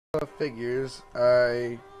figures,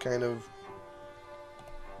 I kind of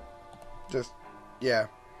just, yeah.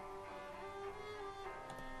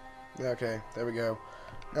 Okay, there we go.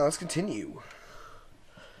 Now let's continue.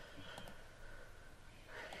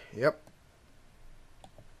 Yep.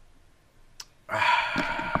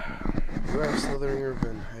 You have slithering or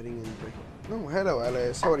been hiding in break. Oh, hello,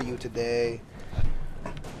 Alice. How are you today?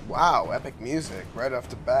 Wow, epic music right off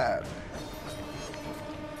the bat.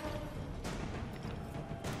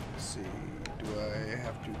 Let's see. Do I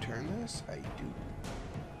have to turn this? I do.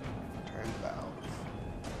 Turn valve.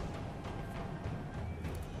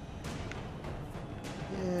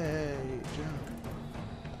 Yay, jump.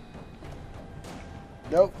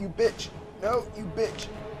 No, you bitch. No, you bitch.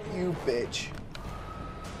 You bitch.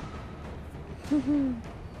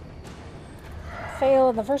 Fail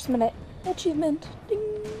in the first minute. Achievement. Ding.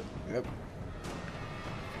 Yep.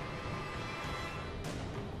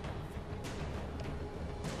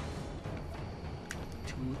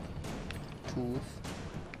 Tooth.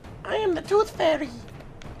 I am the Tooth Fairy.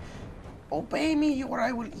 Obey me or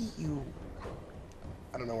I will eat you.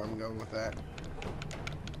 I don't know where I'm going with that.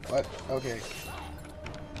 What? Okay.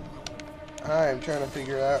 I'm trying to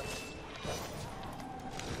figure it out.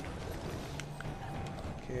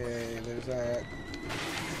 Okay, there's that.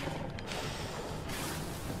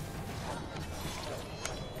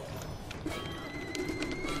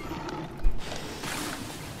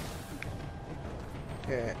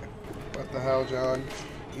 Okay. What the hell, John?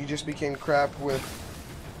 You just became crap with...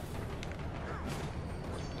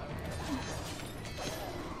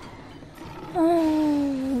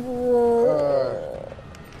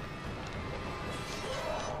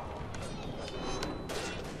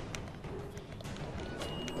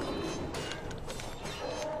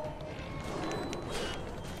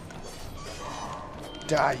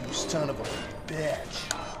 Die, you son of a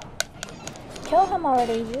bitch. Kill him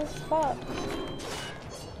already, just fuck.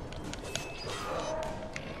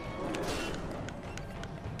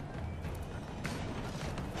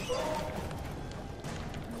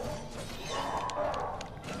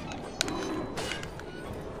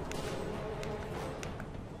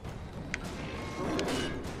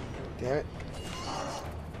 Damn it.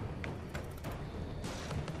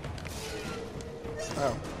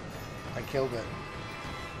 Oh. I killed it.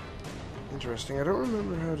 Interesting. I don't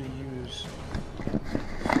remember how to use...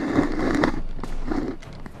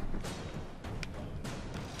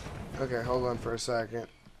 Okay, hold on for a second.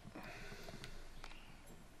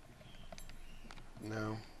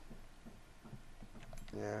 No.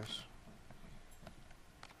 Yes.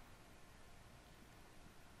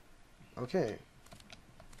 Okay.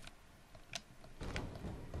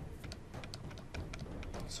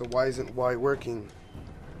 So why isn't Y working?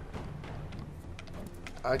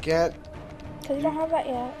 I can't... Because you don't have that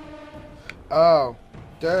yet. Oh,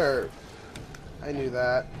 dirt. I knew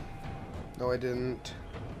that. No, I didn't.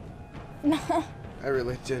 I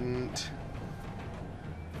really didn't.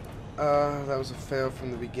 That was a fail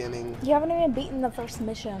from the beginning. You haven't even beaten the first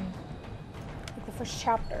mission. Like the first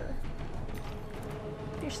chapter.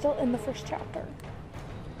 You're still in the first chapter.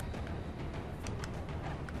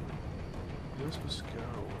 Where am I supposed to go?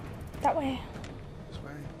 That way. This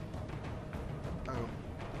way? Oh.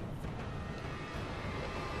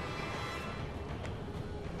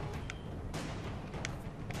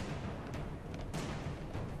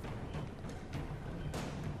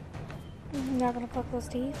 You're not gonna pluck those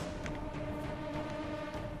teeth?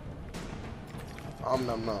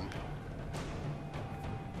 Nom nom.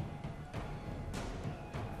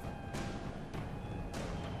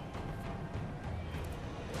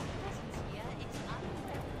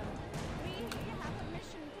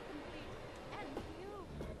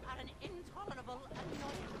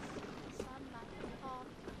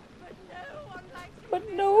 But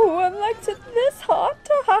no one likes it this hot.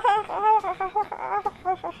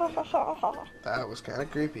 That was kind of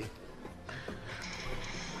creepy.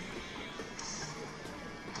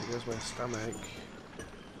 There's my stomach.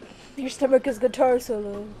 Your stomach is guitar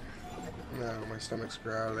solo. No, my stomach's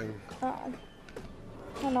growling. Oh.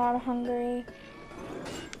 Oh no, I'm hungry.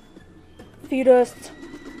 Feed us.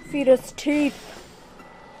 Feed us teeth.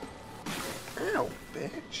 Ow,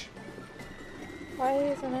 bitch. Why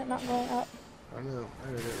isn't it not going up? I don't know.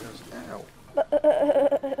 There it goes. Ow.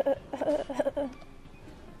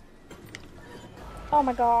 Oh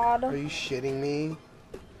my god. Are you shitting me?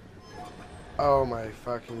 Oh my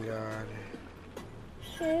fucking god.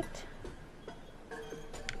 Shit.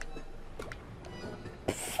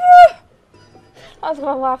 I was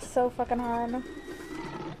gonna laugh so fucking hard.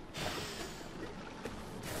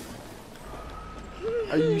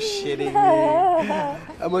 Are you shitting me?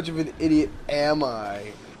 How much of an idiot am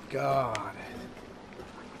I? god.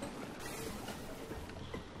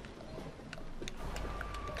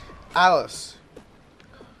 Alice,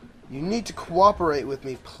 you need to cooperate with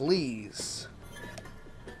me, please.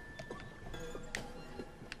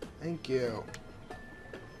 Thank you.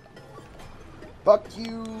 Fuck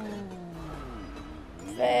you.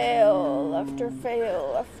 Fail after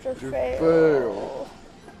fail after fail.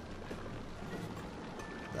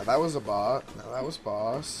 Now that was a bot. Now that was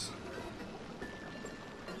boss.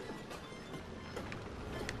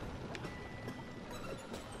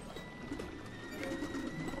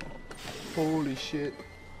 Holy shit.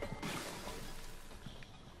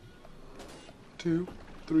 2,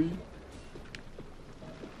 3.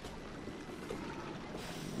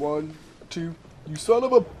 1, 2. You son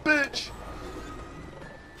of a bitch!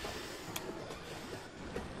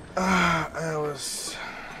 Alice.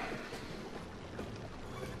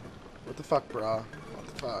 What the fuck, brah? What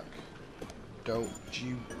the fuck? Don't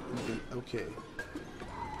you even... Okay.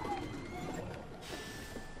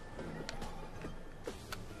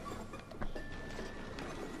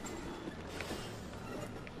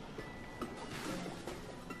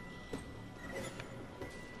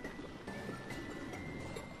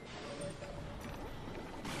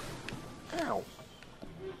 Ow.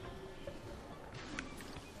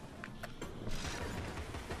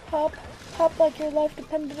 Hop. Hop like your life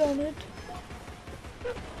depended on it.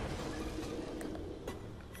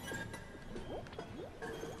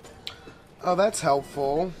 Oh, that's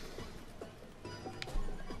helpful.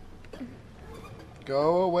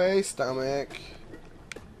 Go away, stomach.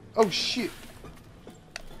 Oh, shit.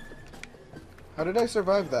 How did I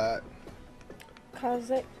survive that? Cause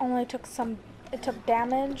it only took it took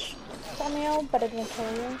damage from you, but it didn't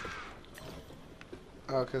kill you.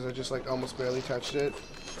 Oh, because I just, like, almost barely touched it.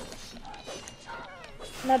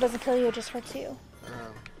 No, it doesn't kill you, it just hurts you.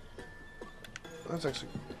 Oh. That's actually...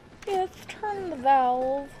 Yeah, let's turn the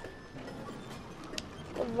valve.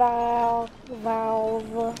 The valve. The valve.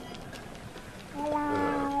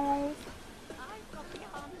 Valve. I've got the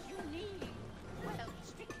arms you need. Well,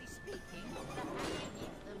 strictly speaking, the hammer needs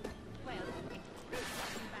them. Well, it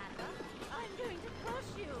doesn't matter. I'm going to crush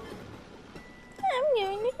you. I'm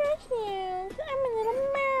going to crush you. I'm a little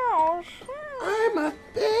mouse. I'm a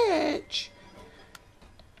bitch!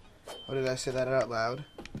 Oh, did I say that out loud?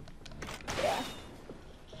 Yeah.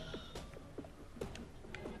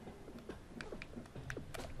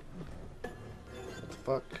 What the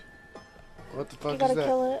fuck? What the fuck You is gotta that?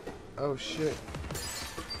 kill it. Oh, shit.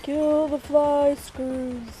 Kill the fly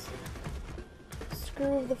screws.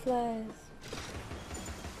 Screw the flies.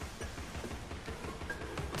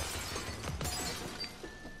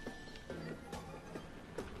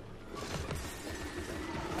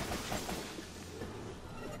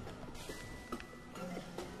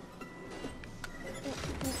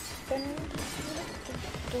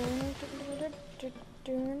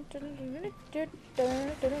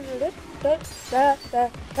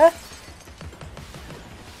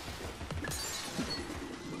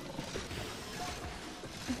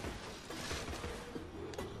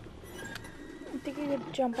 I think you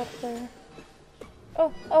could jump up there.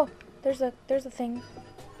 Oh, there's a thing.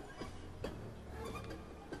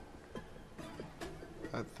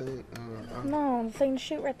 I think... No, the thing to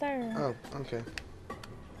shoot right there. Oh, okay.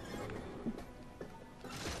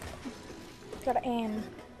 Gotta aim.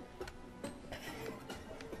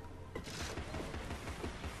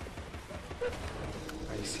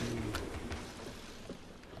 I see.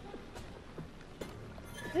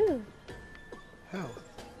 Ooh. Health.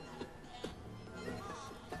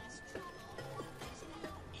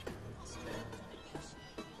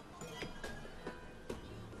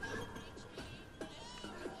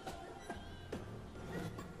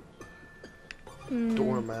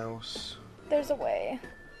 Dormouse. There's a way.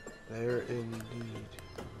 There indeed.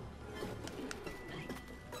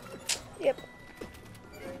 Yep.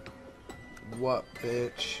 What,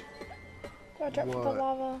 bitch? Watch out for the What?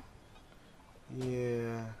 lava.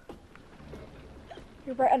 Yeah.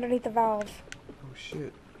 You're right underneath the valve. Oh,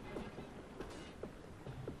 shit.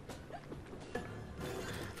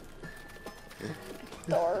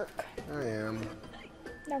 Dark. I am.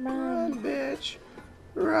 Never Run, mind. bitch.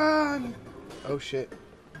 Run. Oh, shit.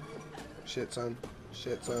 Shit, son.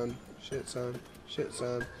 Shit, son. Shit, son. Shit,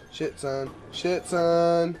 son. Shit, son. Shit,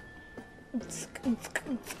 son.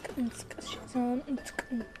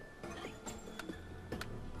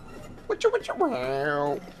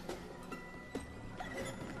 Wow.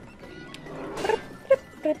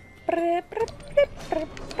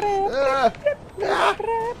 Ah. Ah.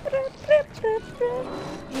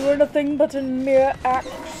 You are nothing but a mere axe.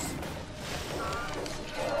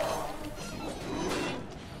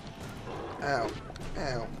 Ow.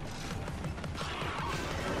 Ow.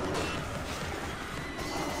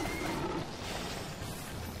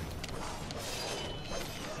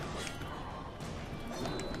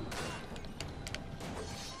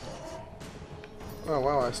 Oh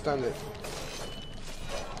wow, I stunned it.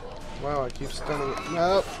 Wow, I keep stunning it.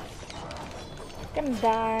 Nope. Gonna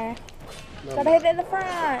die. No, Gotta hit it in the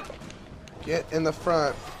front. get in the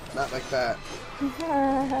front. Not like that.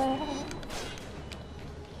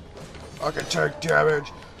 I can take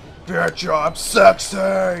damage. Bitch, I'm sexy.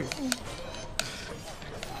 I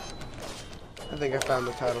think I found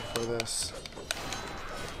the title for this.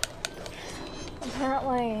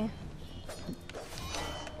 Apparently.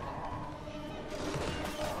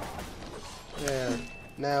 Yeah.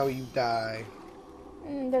 Now you die.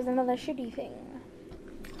 There's another shitty thing.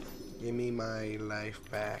 Give me my life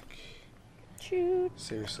back. Shoot.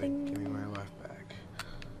 Seriously, give me my life back.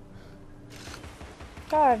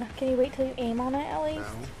 God, can you wait till you aim on it at least?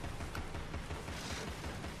 No.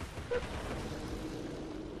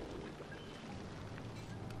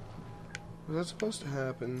 Was that supposed to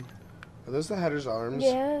happen? Are those the Hatter's arms?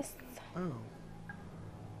 Yes. Oh.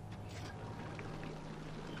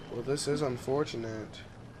 Well, this is unfortunate.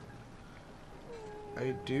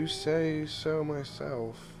 I do say so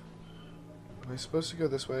myself. Am I supposed to go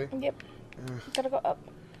this way? Yep. Gotta go up.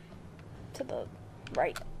 To the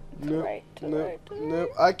right. To the Nope. right. To the Nope. right. To the Nope.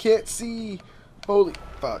 right. I can't see. Holy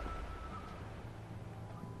fuck.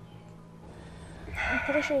 I'm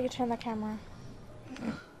pretty sure you can turn the camera.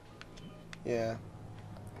 Yeah.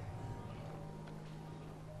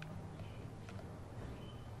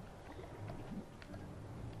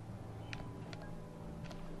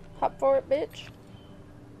 Hop for it, bitch.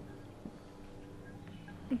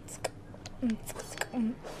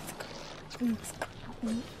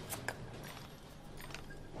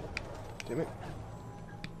 Damn it.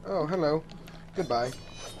 Oh, hello. Goodbye.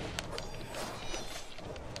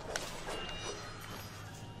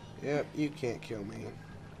 Yep, you can't kill me.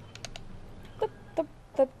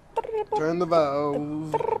 Turn the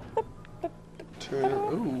valve. Turn.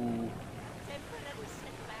 Ooh. Temporary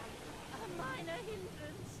setback, a minor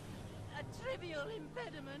hindrance, a trivial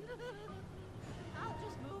impediment. I'll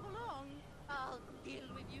just move along. I'll deal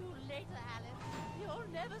with you later, Alice. You'll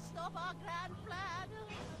never stop our grand plan.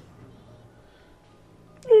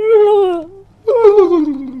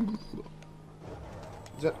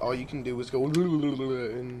 Is that all you can do is go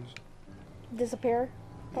and Disappear?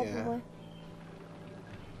 yeah. Probably.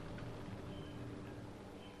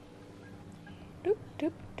 Doop,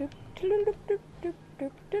 doop, doop, doop, doop, doop, doop,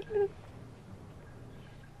 doop, doop, doop.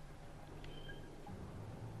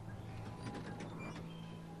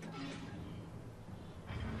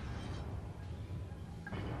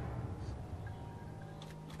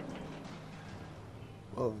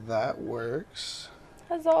 Well, that works.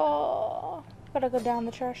 Huzzah! Gotta go down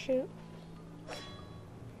the trash chute.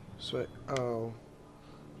 Sweat. Oh.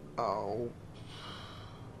 Oh.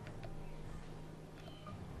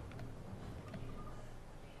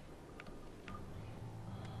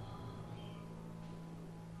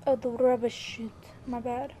 Oh, the rubbish chute. My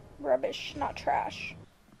bad. Rubbish, not trash.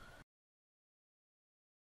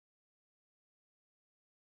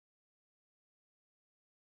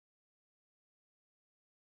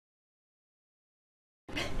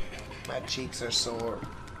 My cheeks are sore.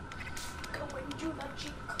 Go into my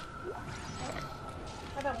cheek.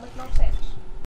 That don't make no sense.